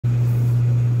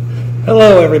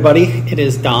Hello everybody, it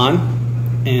is Don,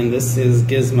 and this is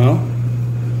Gizmo.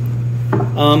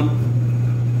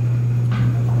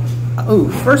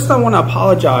 First I want to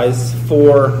apologize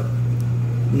for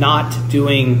not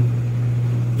doing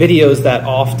videos that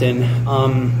often.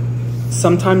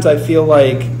 Sometimes I feel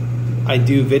like I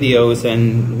do videos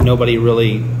and nobody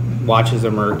really watches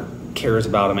them or cares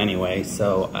about them anyway,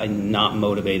 so I'm not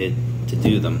motivated to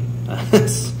do them.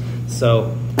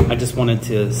 So I just wanted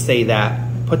to say that.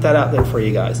 Put that out there for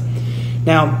you guys.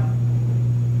 Now,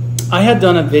 I had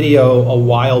done a video a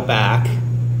while back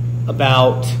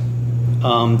about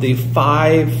the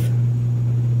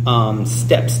 5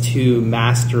 steps to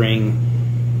mastering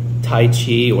Tai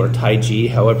Chi or Taiji,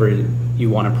 however you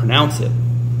want to pronounce it.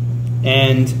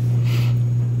 And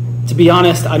to be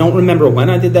honest, I don't remember when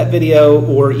I did that video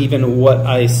or even what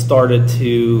I started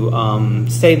to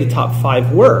say the top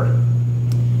 5 were.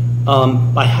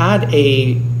 I had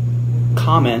a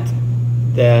comment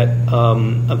that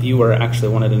a viewer actually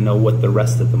wanted to know what the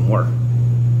rest of them were.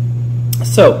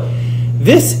 So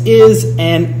this is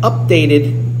an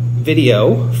updated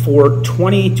video for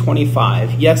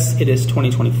 2025. Yes, it is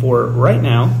 2024 right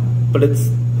now, but it's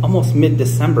almost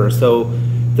mid-December, so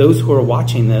those who are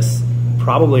watching this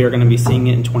probably are going to be seeing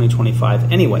it in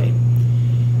 2025 anyway.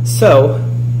 So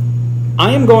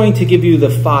I am going to give you the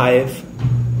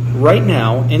 5 right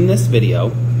now in this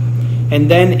video. And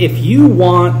then if you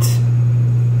want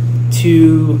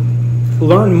to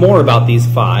learn more about these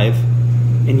 5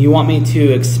 and you want me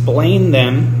to explain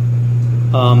them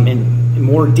in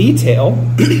more detail,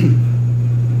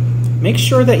 make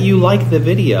sure that you like the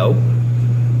video,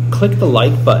 click the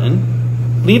like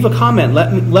button, leave a comment,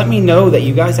 let me know that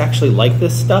you guys actually like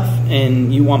this stuff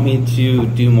and you want me to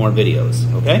do more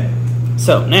videos, okay?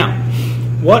 So now,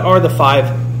 what are the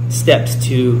 5 steps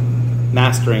to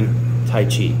mastering Tai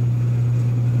Chi?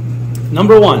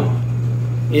 Number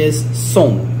 1 is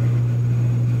Song.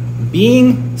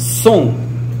 Being Song.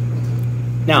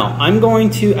 Now, I'm going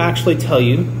to actually tell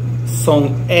you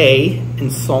Song A and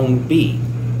Song B.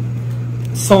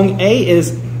 Song A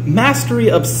is mastery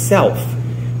of self.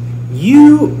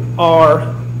 You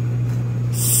are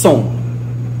Song,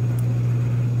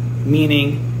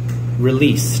 meaning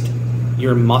released.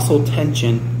 Your muscle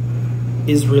tension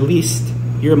is released.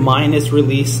 Your mind is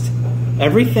released.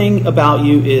 Everything about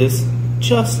you is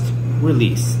just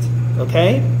released,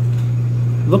 okay?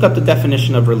 Look up the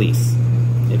definition of release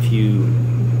if you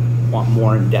want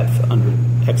more in-depth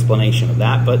explanation of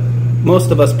that, but most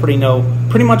of us pretty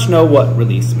much know what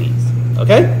release means,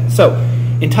 okay? So,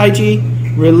 in Tai Chi,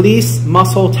 release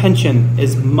muscle tension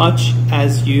as much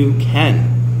as you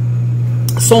can.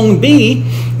 Song B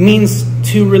means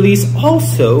to release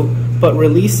also, but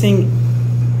releasing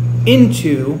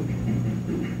into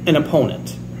an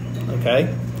opponent,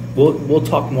 okay? We'll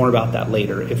talk more about that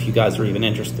later if you guys are even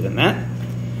interested in that.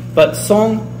 But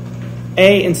Song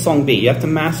A and Song B, you have to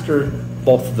master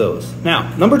both of those.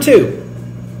 Now, number 2,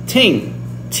 Ting,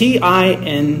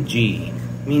 T-I-N-G,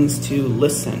 means to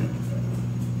listen.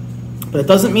 But it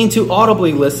doesn't mean to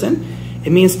audibly listen.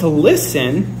 It means to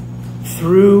listen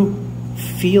through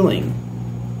feeling,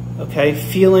 okay?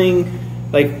 Feeling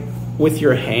like with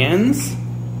your hands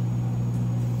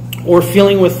or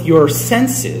feeling with your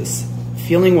senses,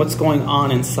 feeling what's going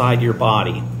on inside your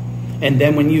body. And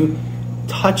then when you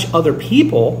touch other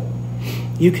people,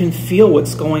 you can feel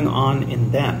what's going on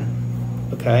in them,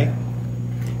 okay?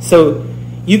 So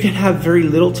you can have very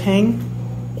little Ting,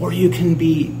 or you can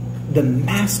be the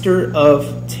master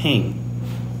of Ting,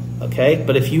 okay?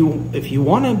 But if you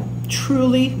want to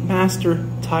truly master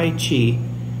Tai Chi,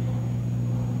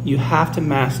 you have to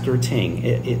master Ting.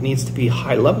 It needs to be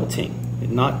high level Ting,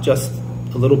 not just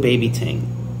a little baby Ting.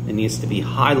 It needs to be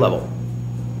high level.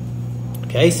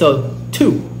 Okay, so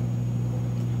 2.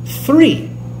 3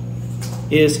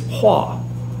 is Hua.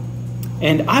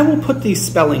 And I will put these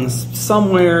spellings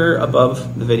somewhere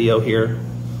above the video here.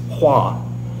 Hua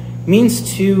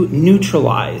means to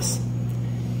neutralize.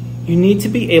 You need to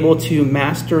be able to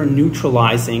master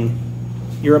neutralizing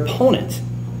your opponent,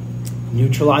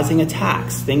 neutralizing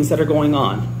attacks, things that are going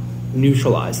on.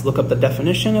 Neutralize. Look up the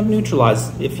definition of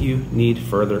neutralize if you need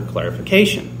further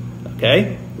clarification.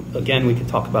 Okay? Again, we can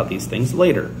talk about these things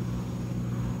later.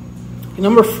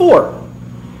 Number 4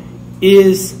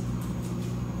 is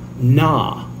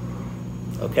Na.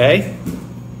 Okay?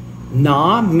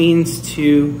 Na means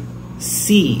to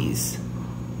seize.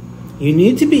 You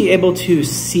need to be able to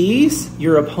seize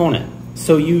your opponent.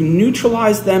 So you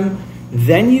neutralize them,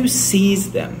 then you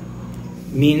seize them.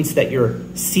 Means that you're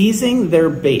seizing their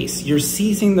base, you're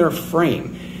seizing their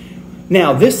frame.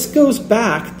 Now, this goes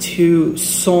back to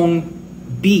Song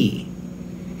B.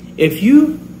 If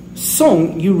you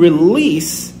song, you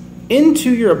release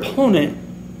into your opponent,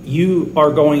 you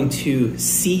are going to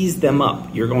seize them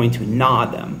up. You're going to gnaw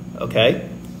them, okay?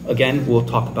 Again, we'll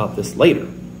talk about this later.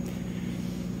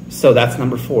 So that's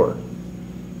number 4.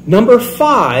 Number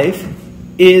 5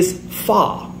 is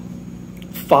fa.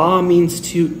 Fa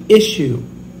means to issue,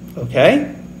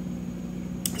 okay?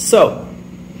 So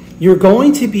you're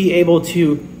going to be able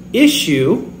to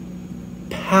issue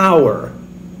power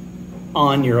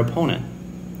on your opponent,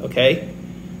 okay?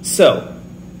 So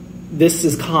this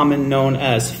is common known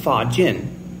as fa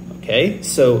jin, okay?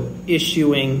 So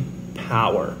issuing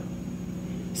power.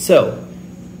 So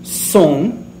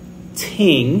song,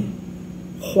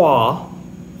 ting, hua,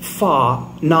 fa,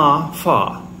 na,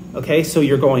 fa. Okay, so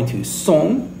you're going to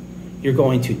song, you're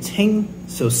going to ting.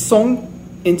 So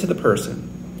song into the person.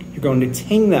 You're going to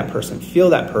ting that person, feel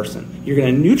that person. You're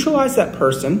going to neutralize that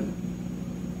person.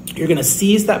 You're going to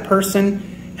seize that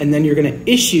person, and then you're going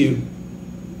to issue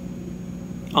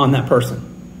on that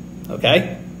person.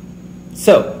 Okay?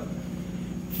 So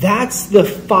that's the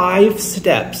 5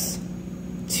 steps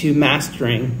to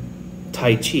mastering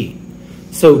Tai Chi.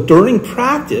 So during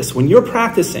practice, when you're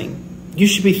practicing, you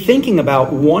should be thinking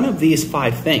about one of these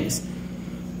 5 things.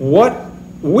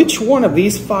 Which one of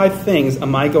these 5 things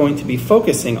am I going to be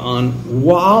focusing on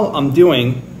while I'm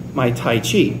doing my Tai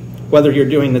Chi? Whether you're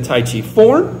doing the Tai Chi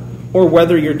form or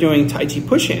whether you're doing Tai Chi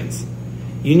push hands.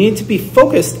 You need to be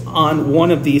focused on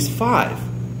one of these 5.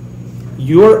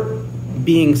 You're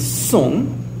being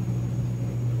sung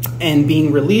and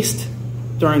being released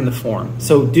during the form.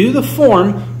 So do the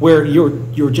form where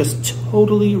you're just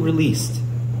totally released.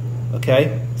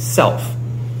 Okay? Self.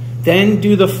 Then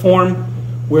do the form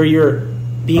where you're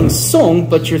being sung,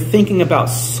 but you're thinking about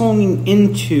songing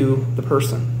into the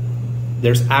person.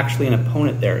 There's actually an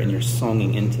opponent there and you're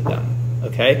songing into them.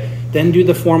 Okay? Then do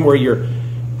the form where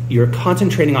you're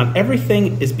concentrating on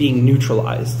everything is being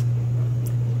neutralized.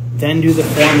 Then do the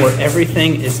form where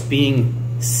everything is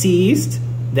being seized.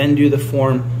 Then do the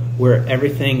form where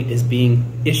everything is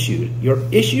being issued. You're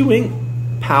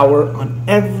issuing power on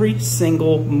every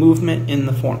single movement in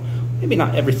the form. Maybe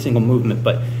not every single movement,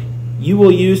 but you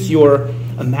will use your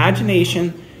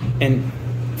imagination and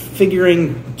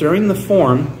figuring during the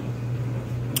form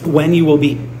when you will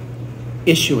be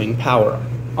issuing power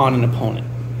on an opponent.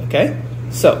 Okay?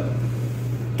 So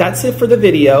that's it for the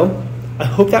video. I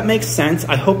hope that makes sense.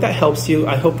 I hope that helps you.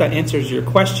 I hope that answers your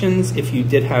questions. If you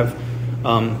did have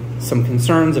some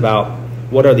concerns about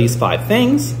what are these 5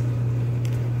 things,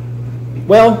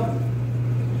 well,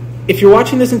 if you're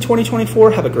watching this in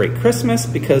 2024, have a great Christmas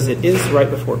because it is right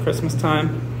before Christmas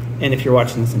time. And if you're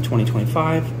watching this in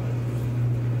 2025,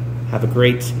 have a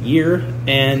great year,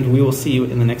 and we will see you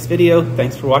in the next video.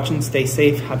 Thanks for watching. Stay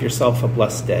safe. Have yourself a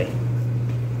blessed day.